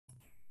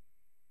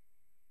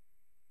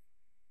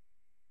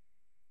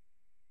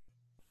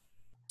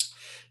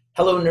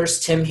Hello,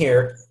 Nurse Tim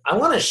here. I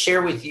want to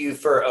share with you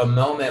for a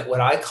moment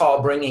what I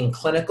call bringing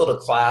clinical to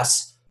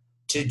class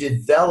to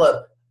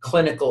develop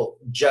clinical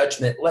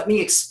judgment. Let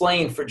me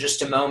explain for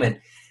just a moment.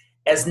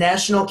 As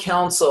National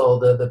Council,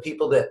 the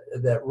people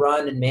that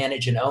run and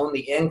manage and own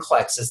the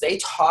NCLEX, as they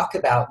talk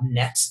about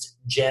Next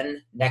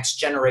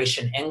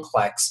Generation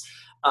NCLEX,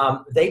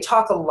 they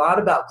talk a lot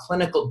about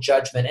clinical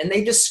judgment, and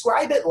they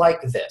describe it like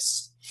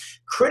this.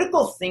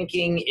 Critical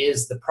thinking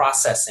is the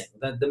processing,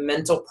 the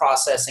mental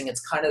processing.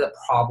 It's kind of the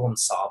problem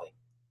solving.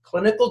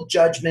 Clinical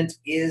judgment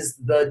is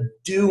the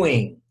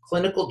doing.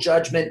 Clinical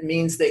judgment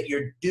means that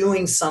you're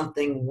doing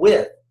something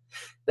with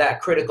that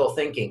critical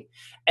thinking.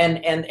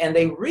 And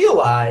they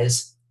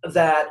realize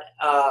that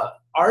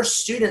our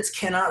students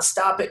cannot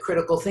stop at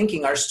critical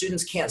thinking. Our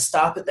students can't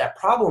stop at that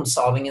problem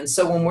solving. And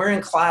so when we're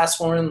in class,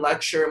 when we're in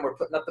lecture and we're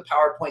putting up the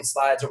PowerPoint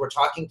slides or we're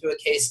talking through a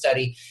case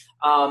study,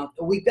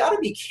 we've got to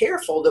be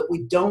careful that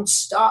we don't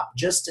stop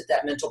just at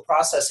that mental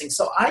processing.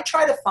 So I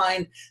try to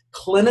find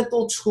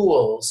clinical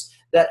tools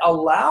that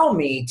allow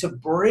me to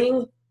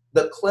bring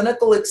the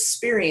clinical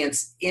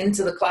experience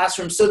into the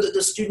classroom so that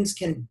the students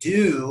can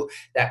do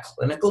that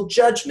clinical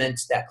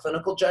judgment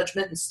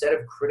instead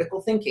of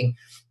critical thinking.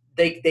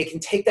 They can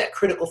take that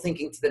critical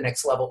thinking to the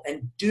next level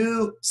and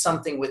do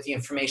something with the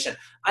information.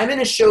 I'm going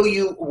to show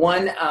you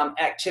one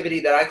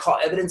activity that I call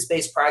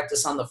evidence-based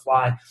practice on the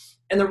fly.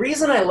 And the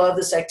reason I love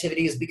this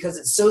activity is because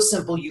it's so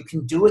simple. You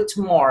can do it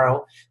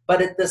tomorrow,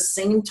 but at the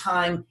same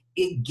time,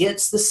 it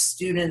gets the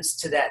students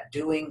to that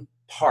doing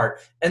part.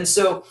 And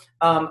so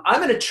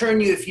I'm going to turn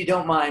you, if you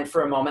don't mind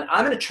for a moment,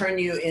 I'm going to turn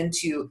you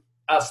into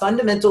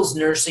fundamentals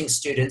nursing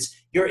students.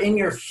 You're in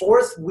your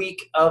fourth week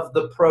of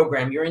the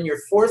program. You're in your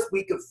fourth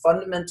week of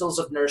fundamentals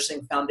of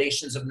nursing,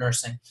 foundations of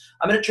nursing.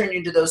 I'm going to turn you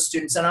into those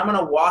students, and I'm going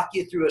to walk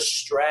you through a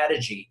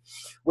strategy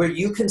where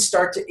you can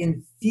start to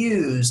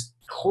infuse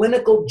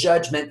clinical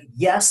judgment,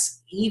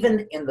 yes,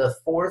 even in the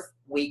fourth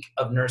week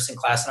of nursing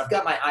class. And I've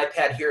got my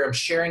iPad here. I'm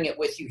sharing it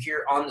with you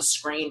here on the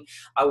screen.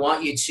 I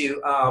want you to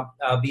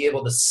be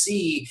able to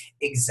see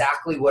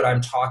exactly what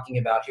I'm talking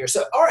about here.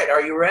 So, all right,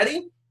 are you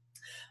ready?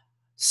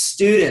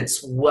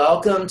 Students,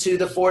 welcome to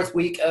the fourth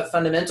week of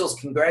fundamentals.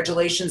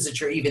 Congratulations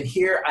that you're even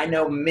here. I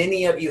know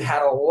many of you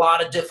had a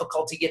lot of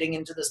difficulty getting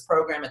into this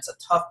program. It's a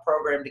tough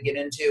program to get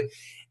into.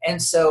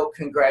 And so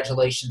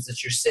congratulations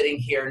that you're sitting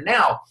here.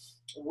 Now,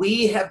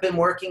 we have been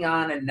working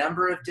on a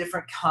number of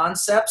different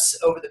concepts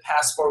over the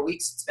past 4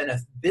 weeks. It's been a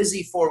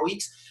busy 4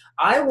 weeks.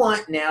 I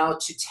want now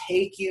to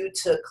take you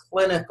to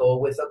clinical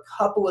with a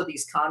couple of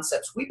these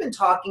concepts. We've been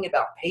talking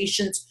about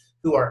patients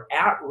who are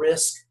at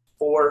risk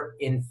for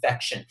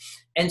infection.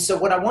 And so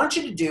what I want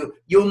you to do,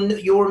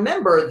 you'll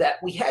remember that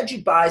we had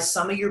you buy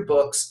some of your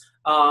books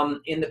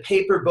in the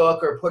paper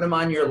book or put them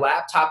on your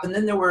laptop. And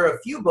then there were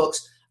a few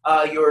books,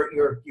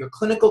 your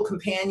clinical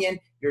companion,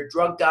 your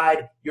drug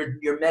guide,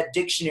 your med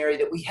dictionary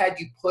that we had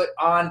you put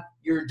on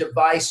your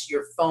device,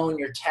 your phone,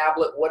 your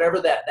tablet,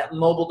 whatever that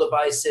mobile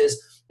device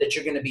is that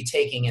you're going to be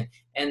taking.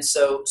 And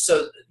so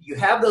you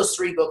have those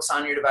 3 books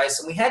on your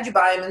device, and we had you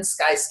buy them in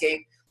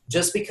Skyscape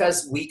just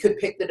because we could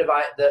pick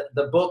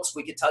the books.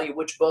 We could tell you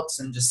which books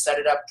and just set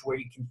it up to where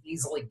you can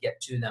easily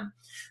get to them.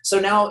 So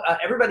now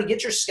everybody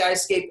get your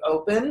Skyscape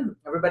open.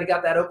 Everybody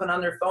got that open on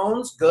their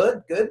phones?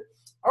 Good, good.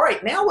 All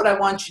right, now what I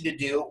want you to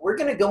do, we're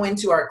going to go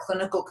into our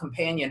clinical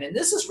companion. And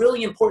this is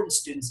really important,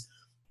 students,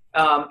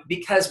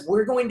 because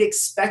we're going to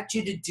expect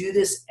you to do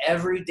this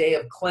every day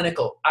of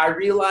clinical. I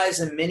realize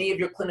in many of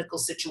your clinical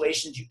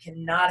situations, you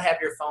cannot have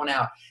your phone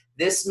out.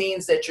 This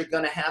means that you're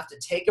going to have to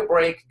take a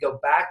break, go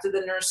back to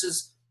the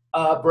nurse's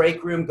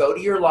break room, go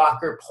to your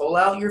locker, pull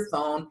out your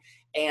phone,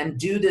 and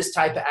do this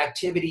type of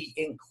activity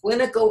in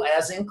clinical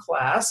as in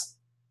class.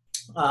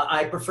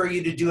 I prefer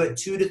you to do it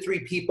 2 to 3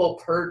 people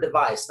per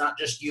device, not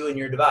just you and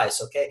your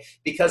device, okay?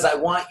 Because I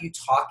want you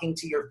talking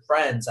to your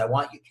friends. I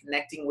want you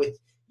connecting with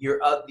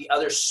the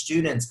other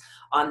students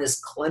on this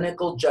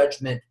clinical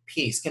judgment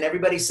piece. Can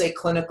everybody say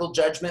clinical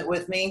judgment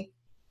with me?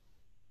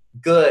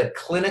 Good.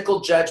 Clinical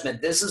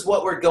judgment. This is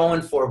what we're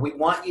going for. We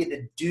want you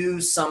to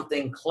do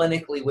something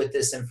clinically with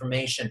this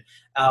information,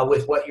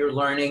 with what you're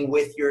learning,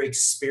 with your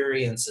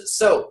experiences.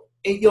 So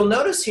you'll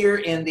notice here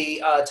in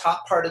the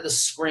top part of the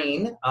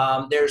screen,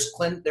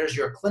 there's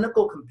your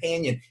clinical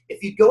companion.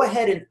 If you go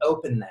ahead and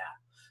open that,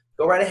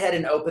 go right ahead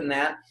and open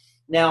that.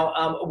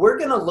 Now, we're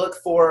going to look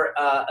for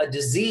a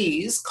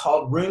disease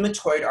called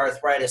rheumatoid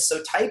arthritis.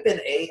 So type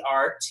in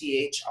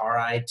ARTHRITIS,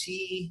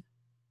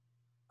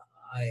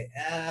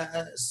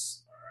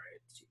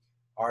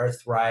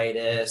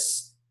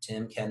 arthritis.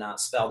 Tim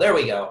cannot spell. There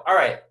we go. All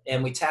right,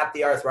 and we tap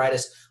the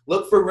arthritis.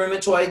 Look for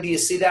rheumatoid. Do you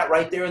see that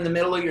right there in the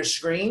middle of your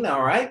screen?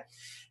 All right.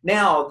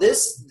 Now,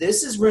 this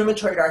is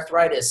rheumatoid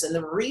arthritis, and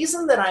the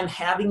reason that I'm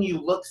having you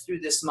look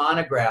through this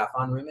monograph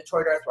on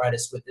rheumatoid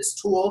arthritis with this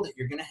tool that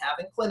you're going to have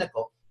in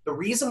clinical, the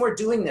reason we're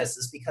doing this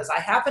is because I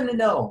happen to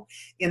know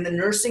in the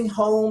nursing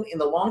home, in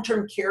the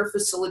long-term care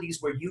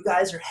facilities where you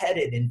guys are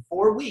headed in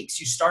 4 weeks,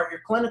 you start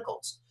your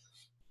clinicals.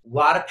 A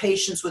lot of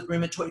patients with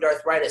rheumatoid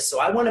arthritis, so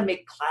I want to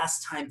make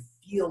class time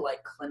feel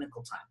like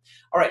clinical time.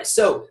 All right,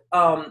 so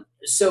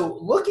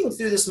looking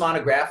through this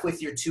monograph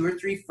with your 2 or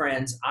 3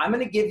 friends, I'm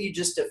going to give you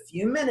just a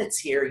few minutes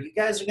here. You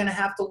guys are going to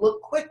have to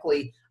look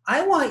quickly.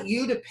 I want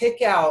you to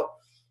pick out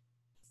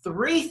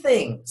 3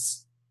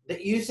 things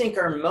that you think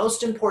are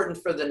most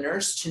important for the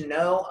nurse to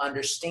know,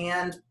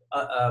 understand,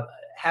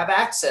 have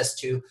access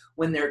to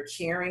when they're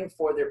caring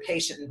for their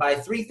patient. And by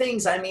 3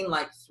 things, I mean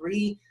like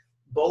 3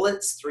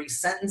 bullets, 3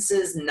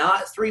 sentences,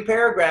 not 3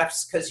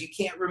 paragraphs, because you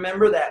can't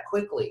remember that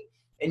quickly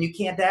and you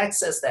can't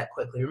access that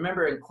quickly.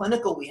 Remember, in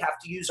clinical, we have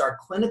to use our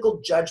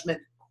clinical judgment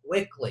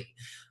quickly,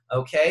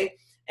 okay?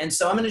 And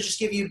so I'm going to just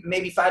give you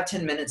maybe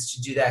 5-10 minutes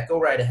to do that. Go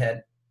right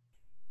ahead.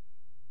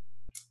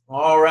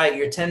 All right,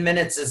 your 10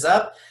 minutes is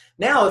up.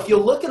 Now, if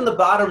you'll look in the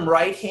bottom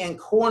right-hand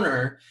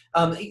corner,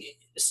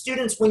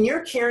 students, when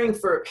you're caring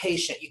for a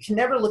patient, you can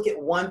never look at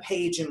one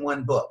page in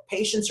one book.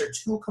 Patients are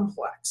too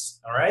complex,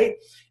 all right?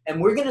 And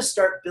we're going to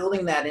start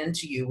building that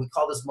into you. We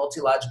call this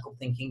multilogical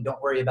thinking.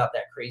 Don't worry about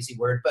that crazy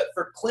word. But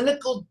for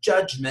clinical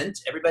judgment,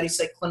 everybody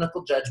say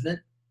clinical judgment.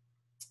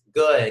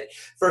 Good.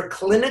 For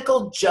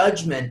clinical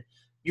judgment,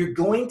 you're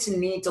going to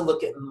need to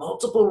look at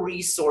multiple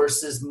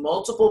resources,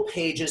 multiple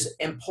pages,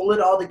 and pull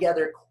it all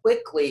together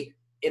quickly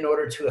in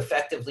order to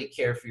effectively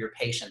care for your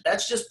patient.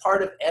 That's just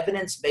part of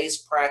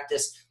evidence-based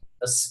practice,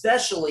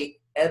 especially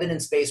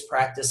evidence-based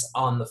practice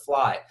on the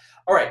fly.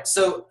 All right,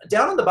 so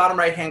down in the bottom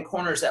right-hand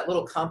corner is that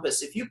little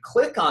compass. If you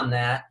click on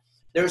that,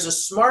 there's a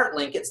smart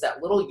link. It's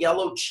that little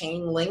yellow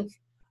chain link.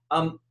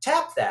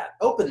 Tap that,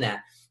 open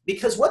that,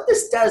 because what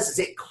this does is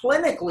it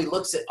clinically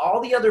looks at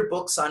all the other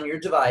books on your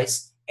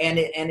device and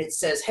it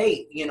says,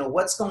 hey, you know,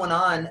 what's going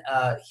on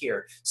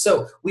here?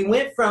 So we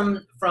went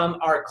from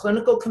our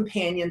clinical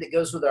companion that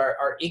goes with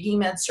our IGI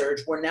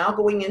Med-Surg. We're now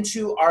going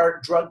into our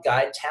drug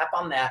guide. Tap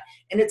on that,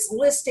 and it's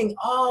listing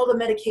all the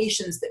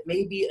medications that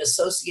may be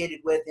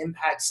associated with,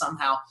 impact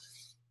somehow,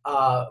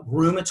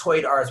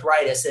 rheumatoid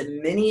arthritis.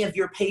 And many of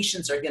your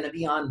patients are going to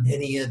be on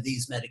many of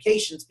these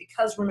medications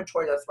because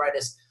rheumatoid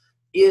arthritis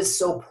is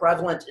so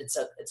prevalent. It's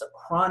a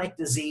chronic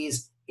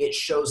disease. It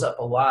shows up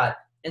a lot.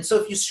 And so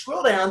if you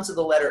scroll down to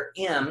the letter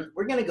M,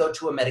 we're going to go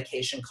to a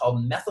medication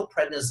called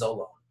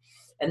methylprednisolone.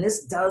 And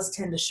this does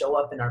tend to show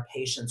up in our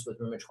patients with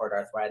rheumatoid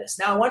arthritis.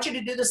 Now, I want you to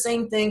do the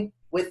same thing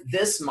with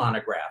this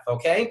monograph,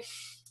 okay?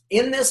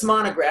 In this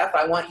monograph,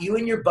 I want you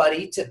and your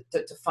buddy to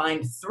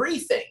find 3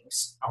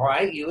 things, all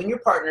right? You and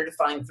your partner to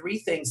find 3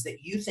 things that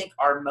you think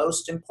are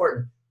most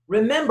important.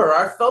 Remember,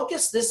 our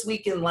focus this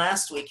week and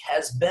last week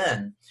has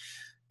been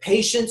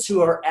patients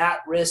who are at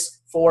risk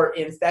for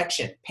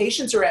infection.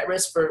 Patients are at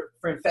risk for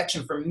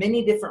infection for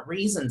many different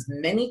reasons.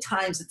 Many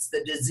times it's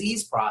the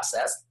disease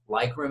process,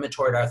 like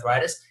rheumatoid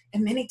arthritis,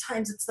 and many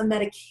times it's the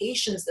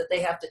medications that they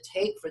have to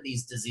take for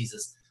these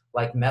diseases,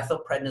 like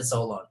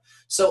methylprednisolone.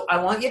 So I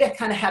want you to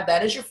kind of have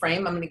that as your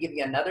frame. I'm going to give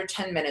you another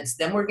 10 minutes.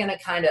 Then we're going to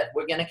kind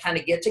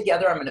of get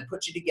together. I'm going to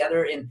put you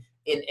together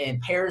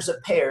in pairs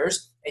of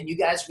pairs, and you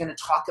guys are going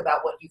to talk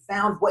about what you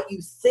found, what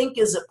you think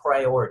is a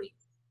priority.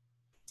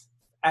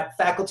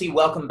 Faculty,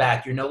 welcome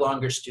back. You're no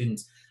longer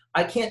students.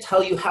 I can't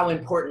tell you how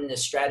important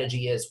this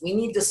strategy is. We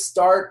need to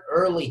start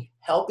early,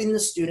 helping the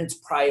students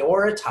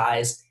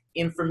prioritize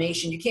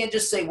information. You can't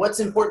just say what's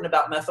important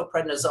about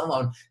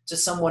methylprednisolone to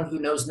someone who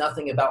knows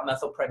nothing about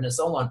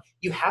methylprednisolone.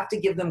 You have to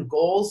give them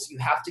goals. You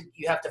have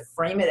to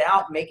frame it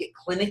out, make it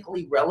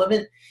clinically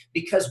relevant,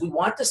 because we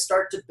want to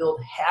start to build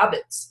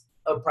habits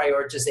of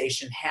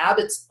prioritization,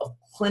 habits of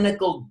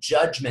clinical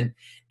judgment.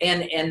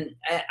 And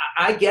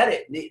I get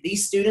it.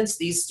 These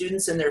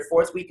students in their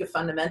 4th week of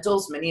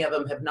fundamentals, many of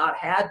them have not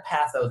had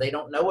patho. They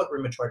don't know what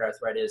rheumatoid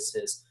arthritis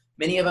is.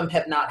 Many of them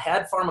have not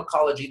had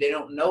pharmacology. They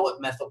don't know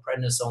what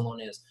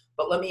methylprednisolone is.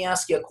 But let me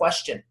ask you a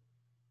question.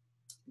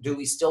 Do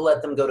we still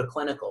let them go to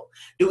clinical?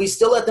 Do we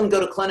still let them go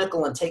to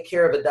clinical and take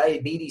care of a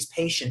diabetes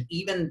patient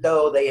even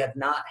though they have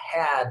not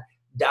had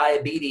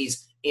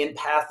diabetes in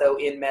patho,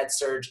 in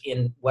med-surg,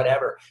 in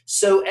whatever?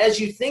 So as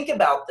you think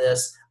about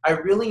this, I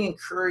really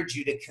encourage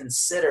you to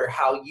consider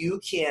how you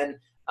can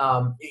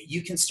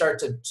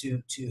start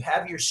to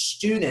have your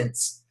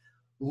students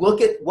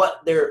look at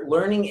what they're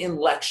learning in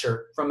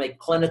lecture from a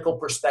clinical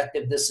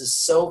perspective. This is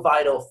so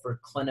vital for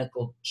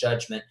clinical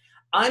judgment.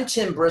 I'm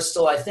Tim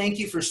Bristol. I thank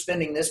you for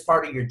spending this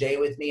part of your day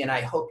with me, and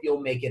I hope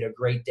you'll make it a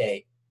great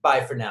day.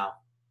 Bye for now.